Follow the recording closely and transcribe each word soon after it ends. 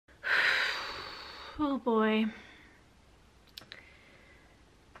Oh boy.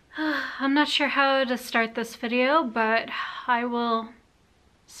 I'm not sure how to start this video, but I will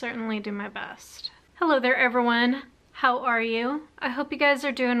certainly do my best. Hello there, everyone. How are you? I hope you guys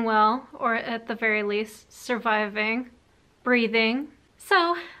are doing well, or at the very least, surviving, breathing.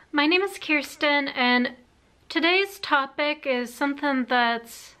 So, my name is Kirsten, and today's topic is something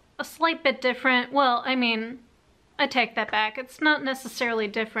that's a slight bit different. Well, I mean, I take that back. It's not necessarily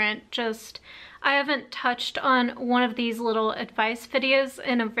different, just I haven't touched on one of these little advice videos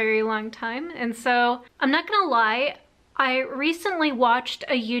in a very long time, and so I'm not gonna lie, I recently watched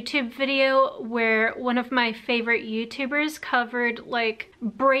a YouTube video where one of my favorite YouTubers covered like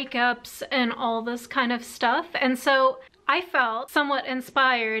breakups and all this kind of stuff, and so I felt somewhat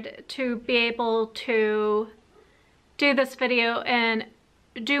inspired to be able to do this video and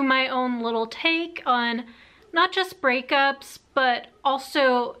do my own little take on not just breakups, but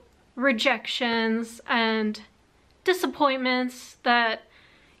also rejections and disappointments that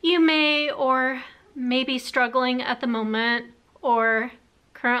you may or may be struggling at the moment or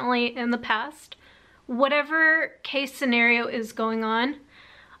currently in the past. Whatever case scenario is going on,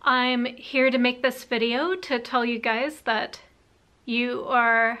 I'm here to make this video to tell you guys that you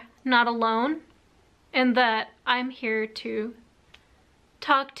are not alone and that I'm here to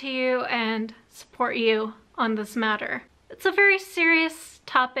talk to you and support you on this matter. It's a very serious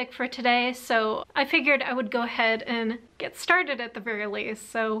topic for today, so I figured I would go ahead and get started at the very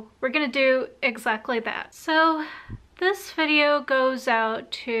least. So we're gonna do exactly that. So this video goes out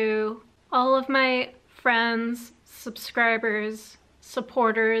to all of my friends, subscribers,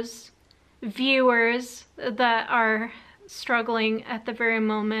 supporters, viewers that are struggling at the very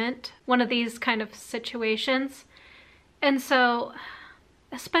moment, one of these kind of situations. And so,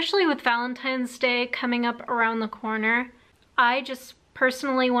 especially with Valentine's Day coming up around the corner, I just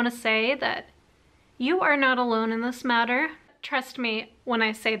personally want to say that you are not alone in this matter. Trust me when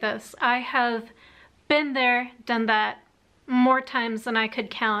I say this. I have been there, done that more times than I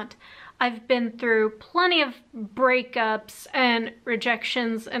could count. I've been through plenty of breakups and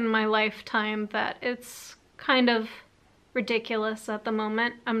rejections in my lifetime that it's kind of ridiculous at the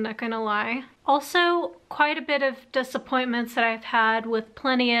moment, I'm not gonna lie. Also, quite a bit of disappointments that I've had with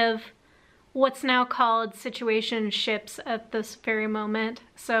plenty of what's now called situationships at this very moment.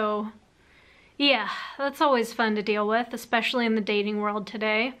 So yeah, that's always fun to deal with, especially in the dating world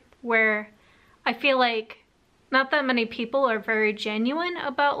today, where I feel like not that many people are very genuine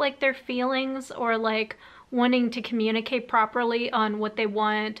about like their feelings or like wanting to communicate properly on what they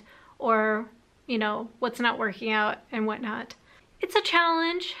want or, you know, what's not working out and whatnot. It's a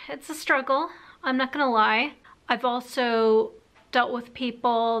challenge, it's a struggle, I'm not gonna lie. I've also dealt with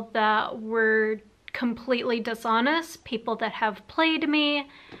people that were completely dishonest, people that have played me.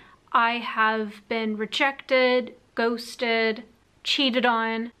 I have been rejected, ghosted, cheated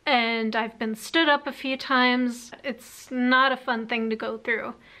on, and I've been stood up a few times. It's not a fun thing to go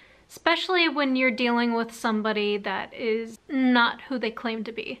through, especially when you're dealing with somebody that is not who they claim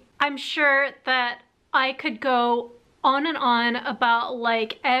to be. I'm sure that I could go on and on about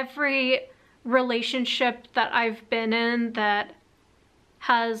like every relationship that I've been in that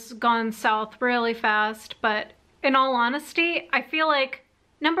has gone south really fast, but in all honesty, I feel like,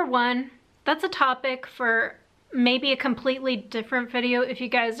 number one, that's a topic for maybe a completely different video if you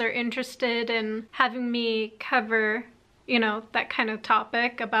guys are interested in having me cover, you know, that kind of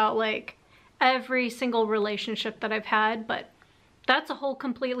topic about like every single relationship that I've had, but that's a whole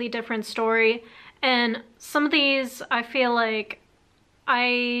completely different story. And some of these, I feel like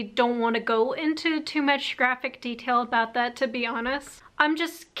I don't want to go into too much graphic detail about that, to be honest. I'm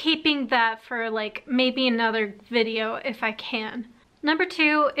just keeping that for like maybe another video if I can. Number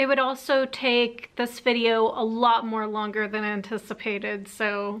two, it would also take this video a lot more longer than anticipated,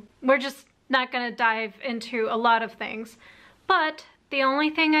 so we're just not gonna dive into a lot of things. But the only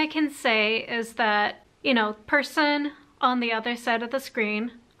thing I can say is that, you know, person on the other side of the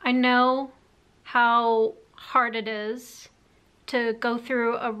screen, I know how hard it is to go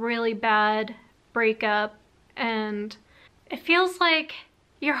through a really bad breakup, and it feels like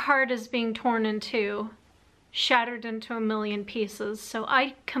your heart is being torn in two, shattered into a million pieces. So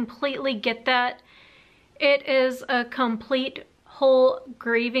I completely get that. It is a complete whole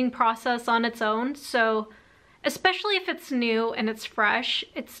grieving process on its own. So especially if it's new and it's fresh,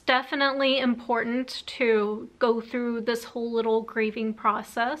 it's definitely important to go through this whole little grieving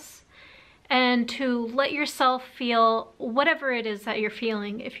process and to let yourself feel whatever it is that you're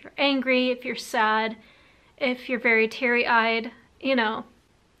feeling. If you're angry, if you're sad, if you're very teary-eyed, you know,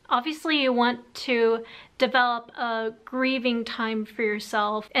 Obviously, you want to develop a grieving time for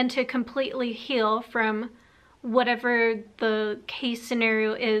yourself and to completely heal from whatever the case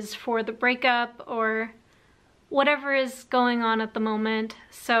scenario is for the breakup or whatever is going on at the moment.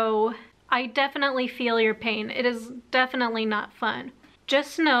 So I definitely feel your pain. It is definitely not fun.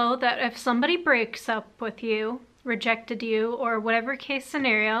 Just know that if somebody breaks up with you, rejected you, or whatever case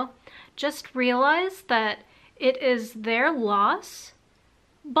scenario, just realize that it is their loss,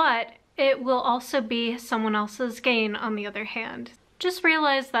 but it will also be someone else's gain on the other hand. Just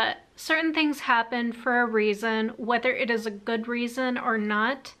realize that certain things happen for a reason, whether it is a good reason or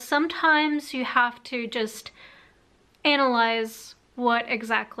not. Sometimes you have to just analyze what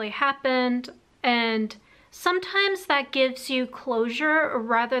exactly happened, and sometimes that gives you closure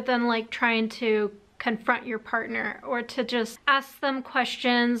rather than like trying to confront your partner or to just ask them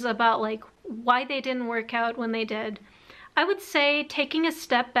questions about like why they didn't work out when they did. I would say taking a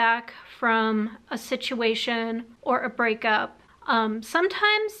step back from a situation or a breakup,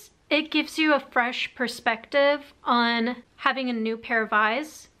 sometimes it gives you a fresh perspective on having a new pair of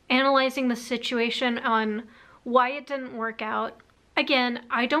eyes, analyzing the situation on why it didn't work out. Again,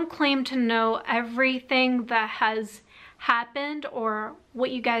 I don't claim to know everything that has happened or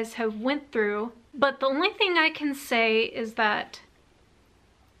what you guys have went through, but the only thing I can say is that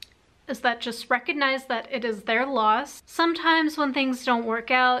just recognize that it is their loss. Sometimes when things don't work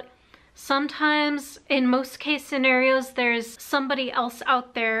out, sometimes in most case scenarios, there's somebody else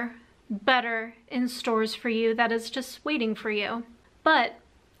out there better in stores for you that is just waiting for you. But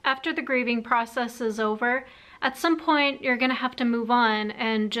after the grieving process is over, at some point you're gonna have to move on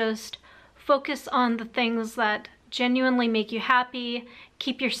and just focus on the things that genuinely make you happy,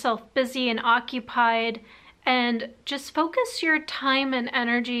 keep yourself busy and occupied, and just focus your time and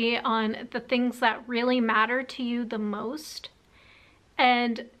energy on the things that really matter to you the most,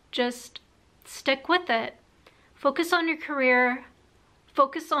 and just stick with it. Focus on your career,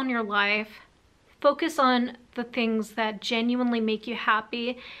 focus on your life, focus on the things that genuinely make you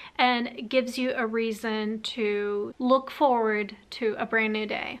happy and gives you a reason to look forward to a brand new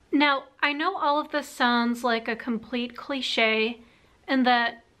day. Now, I know all of this sounds like a complete cliche, and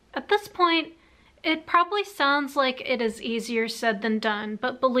that at this point, it probably sounds like it is easier said than done,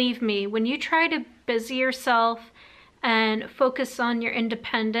 but believe me, when you try to busy yourself and focus on your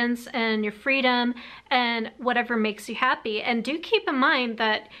independence and your freedom and whatever makes you happy, and do keep in mind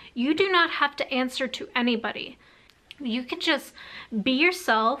that you do not have to answer to anybody. You can just be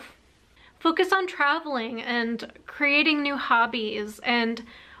yourself, focus on traveling and creating new hobbies, and,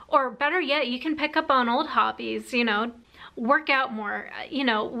 or better yet, you can pick up on old hobbies, you know, work out more, you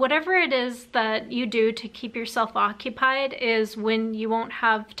know, whatever it is that you do to keep yourself occupied is when you won't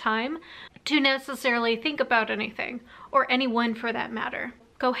have time to necessarily think about anything, or anyone for that matter.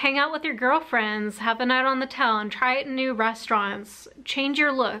 Go hang out with your girlfriends, have a night on the town, try it in new restaurants, change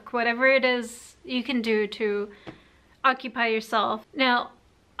your look, whatever it is you can do to occupy yourself. Now,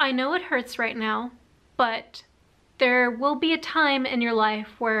 I know it hurts right now, but there will be a time in your life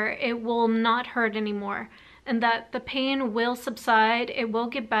where it will not hurt anymore, and that the pain will subside, it will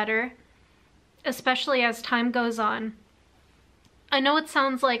get better, especially as time goes on. I know it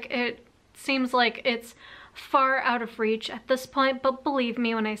seems like it's far out of reach at this point, but believe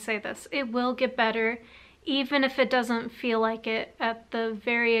me when I say this, it will get better, even if it doesn't feel like it at the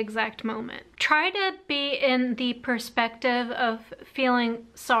very exact moment. Try to be in the perspective of feeling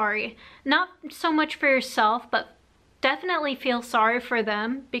sorry, not so much for yourself, but definitely feel sorry for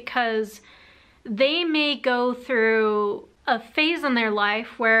them, because they may go through a phase in their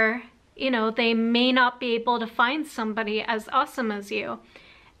life where, you know, they may not be able to find somebody as awesome as you.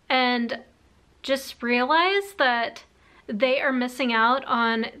 And just realize that they are missing out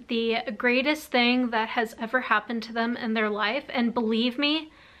on the greatest thing that has ever happened to them in their life. And believe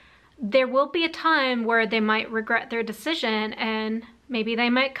me, there will be a time where they might regret their decision, and maybe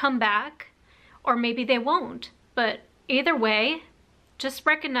they might come back, or maybe they won't. But either way, just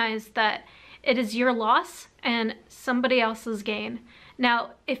recognize that it is your loss and somebody else's gain.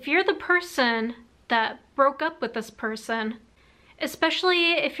 Now, if you're the person that broke up with this person,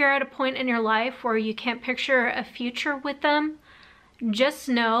 especially if you're at a point in your life where you can't picture a future with them, just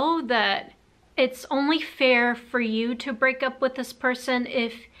know that it's only fair for you to break up with this person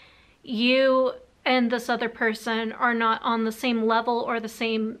if you and this other person are not on the same level or the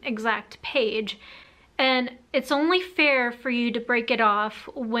same exact page. And it's only fair for you to break it off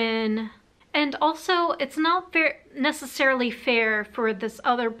when... And also, it's not necessarily fair for this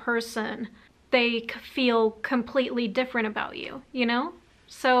other person. They feel completely different about you, you know?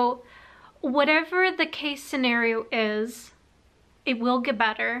 So whatever the case scenario is, it will get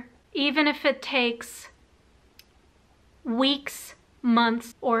better, even if it takes weeks,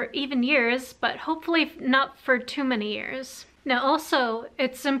 months, or even years, but hopefully not for too many years. Now also,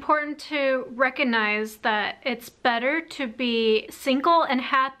 it's important to recognize that it's better to be single and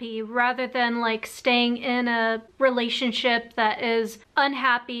happy rather than like staying in a relationship that is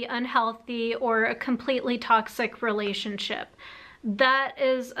unhappy, unhealthy, or a completely toxic relationship. That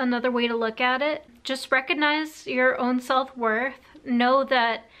is another way to look at it. Just recognize your own self-worth. Know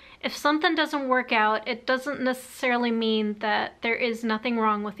that if something doesn't work out, it doesn't necessarily mean that there is nothing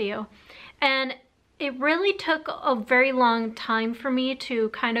wrong with you. And it really took a very long time for me to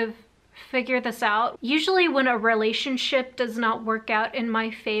kind of figure this out. Usually when a relationship does not work out in my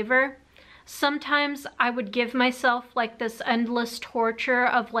favor, sometimes I would give myself like this endless torture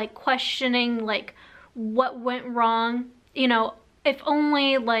of like questioning like what went wrong. You know, if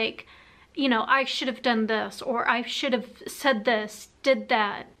only like, you know, I should have done this, or I should have said this, did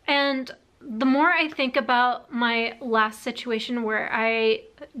that. And the more I think about my last situation where I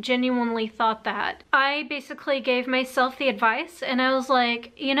genuinely thought that, I basically gave myself the advice and I was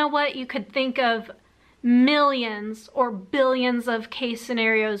like, you know what, you could think of millions or billions of case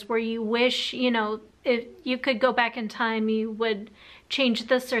scenarios where you wish, you know, if you could go back in time, you would change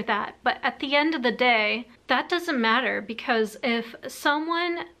this or that. But at the end of the day, that doesn't matter, because if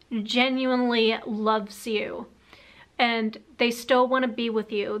someone genuinely loves you and they still want to be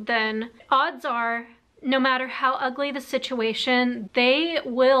with you, then odds are, no matter how ugly the situation, they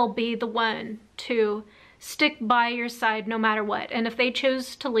will be the one to stick by your side no matter what. And if they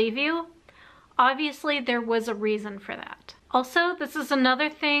choose to leave you, obviously there was a reason for that. Also, this is another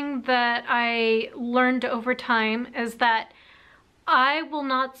thing that I learned over time, is that I will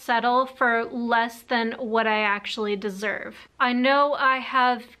not settle for less than what I actually deserve. I know I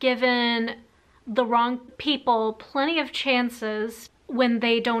have given the wrong people plenty of chances when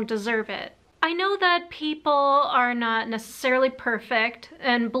they don't deserve it. I know that people are not necessarily perfect,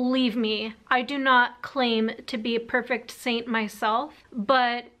 and believe me, I do not claim to be a perfect saint myself,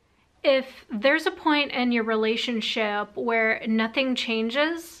 but if there's a point in your relationship where nothing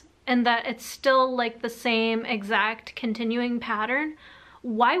changes and that it's still like the same exact continuing pattern,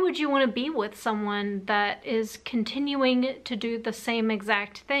 why would you want to be with someone that is continuing to do the same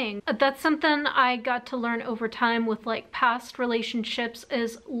exact thing? That's something I got to learn over time with like past relationships,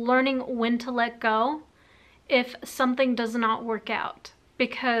 is learning when to let go if something does not work out,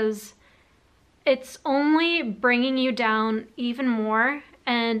 because it's only bringing you down even more,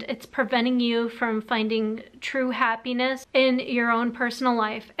 and it's preventing you from finding true happiness in your own personal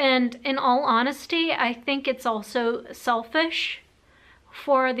life. And in all honesty, I think it's also selfish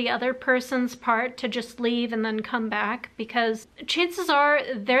for the other person's part to just leave and then come back, because chances are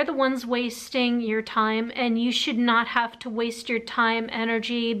they're the ones wasting your time, and you should not have to waste your time,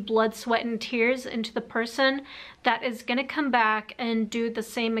 energy, blood, sweat, and tears into the person that is gonna come back and do the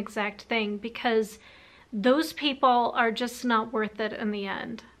same exact thing, because those people are just not worth it in the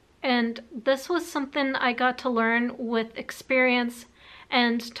end. And this was something I got to learn with experience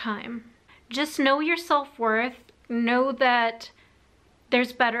and time. Just know your self-worth, know that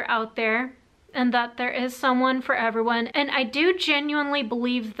there's better out there, and that there is someone for everyone. And I do genuinely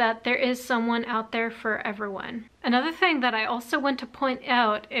believe that there is someone out there for everyone. Another thing that I also want to point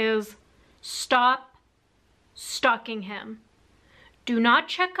out is stop stalking him. Do not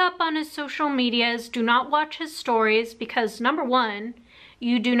check up on his social medias, do not watch his stories, because number one,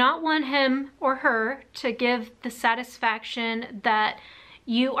 you do not want him or her to give the satisfaction that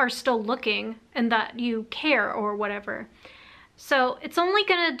you are still looking and that you care or whatever. So it's only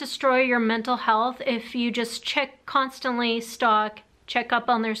gonna destroy your mental health if you just constantly stalk, check up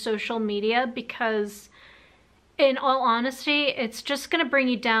on their social media, because in all honesty, it's just gonna bring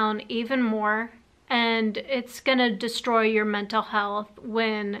you down even more, and it's gonna destroy your mental health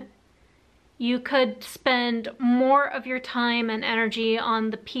when you could spend more of your time and energy on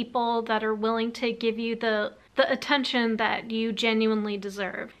the people that are willing to give you the attention that you genuinely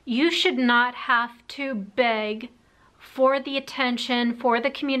deserve. You should not have to beg for the attention, for the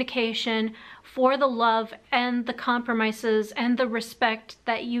communication, for the love and the compromises and the respect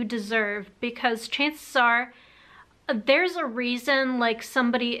that you deserve, because chances are there's a reason, like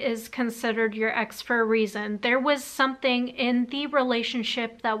somebody is considered your ex for a reason. There was something in the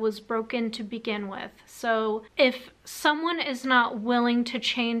relationship that was broken to begin with. So if someone is not willing to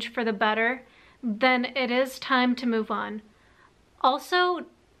change for the better, then it is time to move on. Also,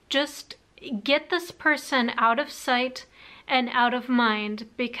 just get this person out of sight and out of mind,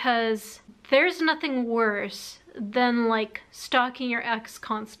 because there's nothing worse than like stalking your ex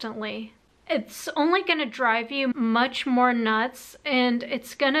constantly. it's only going to drive you much more nuts, and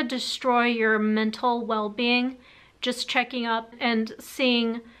it's going to destroy your mental well-being just checking up and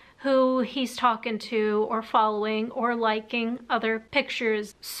seeing who he's talking to or following or liking other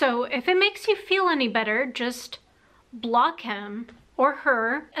pictures. So if it makes you feel any better, just block him or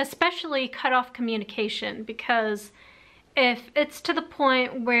her, especially cut off communication, because if it's to the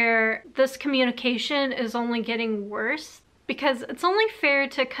point where this communication is only getting worse, because it's only fair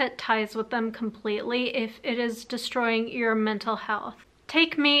to cut ties with them completely if it is destroying your mental health.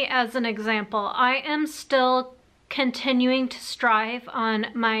 Take me as an example. I am still continuing to strive on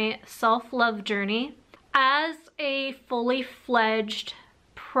my self-love journey. As a fully fledged,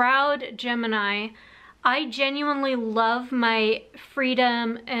 proud Gemini, I genuinely love my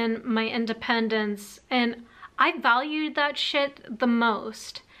freedom and my independence, and I value that shit the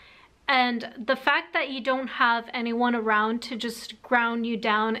most. And the fact that you don't have anyone around to just ground you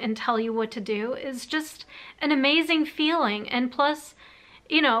down and tell you what to do is just an amazing feeling. And plus,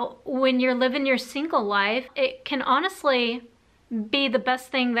 you know, when you're living your single life, it can honestly be the best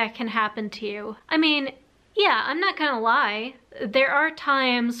thing that can happen to you. I mean, yeah, I'm not gonna lie. There are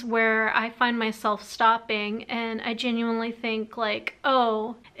times where I find myself stopping and I genuinely think like,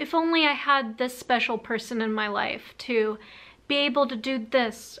 oh, if only I had this special person in my life to be able to do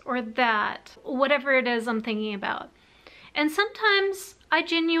this or that, whatever it is I'm thinking about. And sometimes I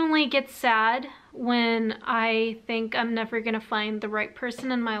genuinely get sad when I think I'm never gonna find the right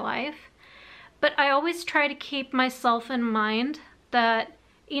person in my life. But I always try to keep myself in mind that,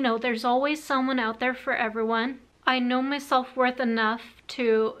 you know, there's always someone out there for everyone. I know my self-worth enough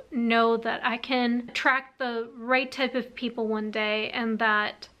to know that I can attract the right type of people one day, and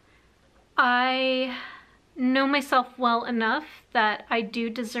that I know myself well enough that I do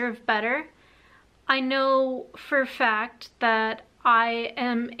deserve better. I know for a fact that I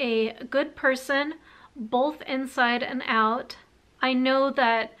am a good person, both inside and out. I know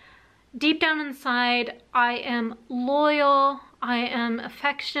that deep down inside, I am loyal, I am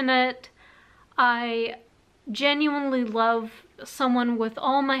affectionate, I genuinely love someone with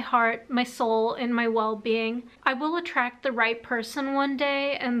all my heart, my soul, and my well-being. I will attract the right person one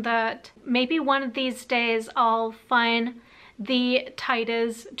day, and that maybe one of these days I'll find the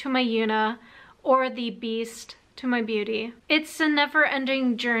Titus to my Una or the Beast to my Beauty. It's a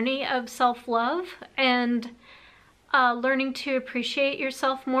never-ending journey of self-love and learning to appreciate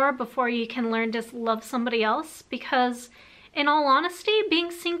yourself more before you can learn to love somebody else, because in all honesty,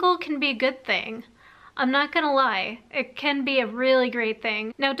 being single can be a good thing. I'm not gonna lie, it can be a really great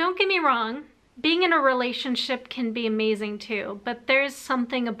thing. Now, don't get me wrong, being in a relationship can be amazing too, but there's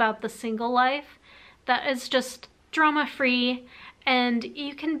something about the single life that is just drama-free, and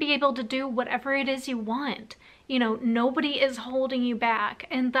you can be able to do whatever it is you want. You know, nobody is holding you back,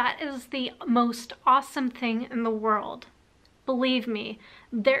 and that is the most awesome thing in the world. Believe me,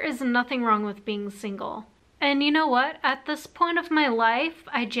 there is nothing wrong with being single. And you know what? At this point of my life,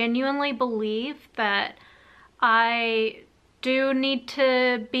 I genuinely believe that I do need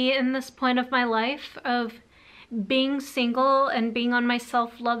to be in this point of my life of being single and being on my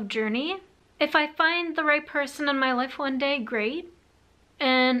self-love journey. If I find the right person in my life one day, great.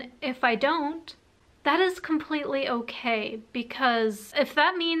 And if I don't, that is completely okay, because if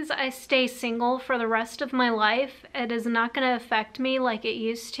that means I stay single for the rest of my life, it is not going to affect me like it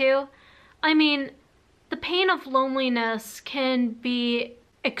used to. I mean, the pain of loneliness can be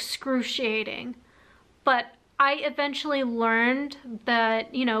excruciating, but I eventually learned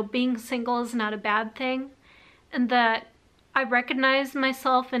that, you know, being single is not a bad thing, and that I recognize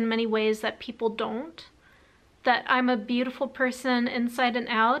myself in many ways that people don't, that I'm a beautiful person inside and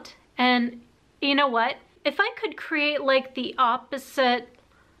out. And you know what? If I could create like the opposite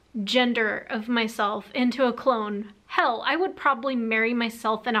gender of myself into a clone, hell, I would probably marry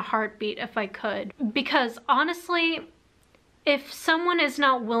myself in a heartbeat if I could. Because honestly, if someone is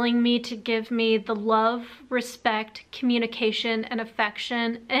not willing to give me the love, respect, communication, and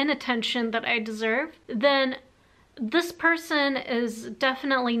affection and attention that I deserve, then this person is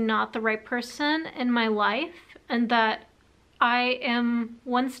definitely not the right person in my life, and that I am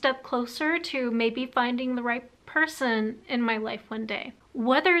one step closer to maybe finding the right person in my life one day.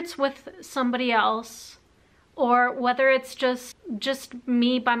 Whether it's with somebody else or whether it's just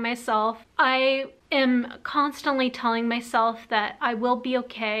me by myself, I am constantly telling myself that I will be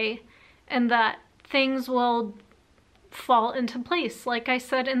okay and that things will fall into place, like I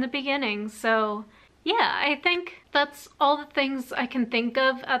said in the beginning. So yeah, I think that's all the things I can think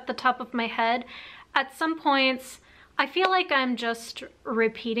of at the top of my head. At some points, I feel like I'm just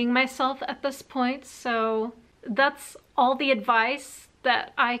repeating myself at this point, so that's all the advice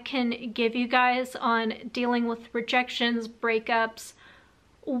that I can give you guys on dealing with rejections, breakups,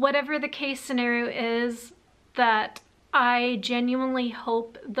 whatever the case scenario is, that I genuinely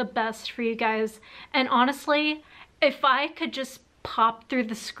hope the best for you guys. And honestly, if I could just pop through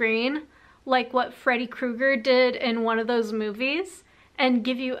the screen like what Freddy Krueger did in one of those movies and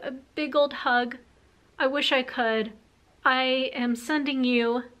give you a big old hug, I wish I could. I am sending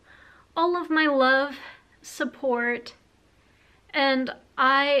you all of my love, support, and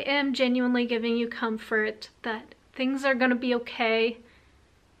I am genuinely giving you comfort that things are gonna be okay.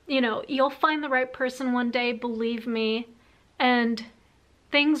 You know, you'll find the right person one day, believe me, and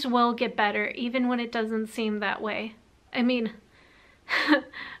things will get better even when it doesn't seem that way. I mean,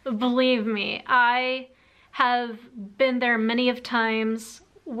 believe me, I have been there many of times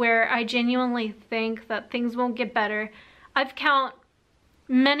where I genuinely think that things won't get better. I've count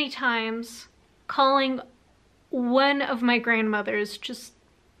many times calling one of my grandmothers, just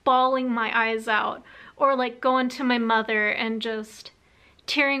bawling my eyes out, or like going to my mother and just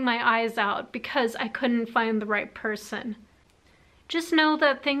tearing my eyes out because I couldn't find the right person. Just know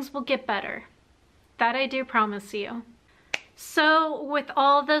that things will get better. That I do promise you. So with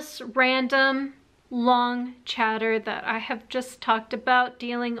all this random long chatter that I have just talked about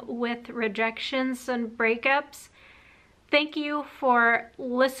dealing with rejections and breakups, thank you for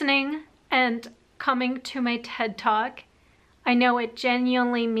listening and coming to my TED Talk. I know it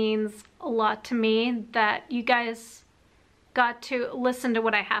genuinely means a lot to me that you guys got to listen to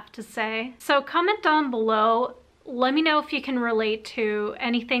what I have to say. So comment down below. Let me know if you can relate to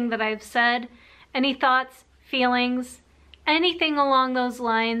anything that I've said, any thoughts, feelings, anything along those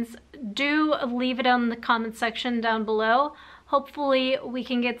lines. Do leave it in the comment section down below. Hopefully we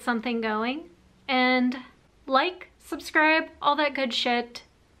can get something going. And like, subscribe, all that good shit.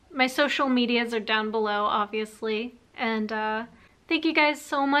 My social medias are down below, obviously. And thank you guys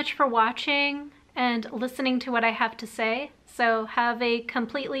so much for watching and listening to what I have to say. So have a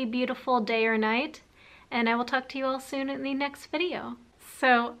completely beautiful day or night, and I will talk to you all soon in the next video.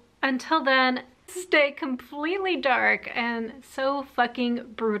 So until then, stay completely dark and so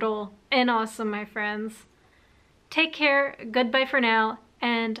fucking brutal and awesome, my friends. Take care, goodbye for now,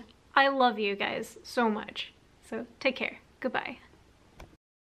 and I love you guys so much. So take care, goodbye.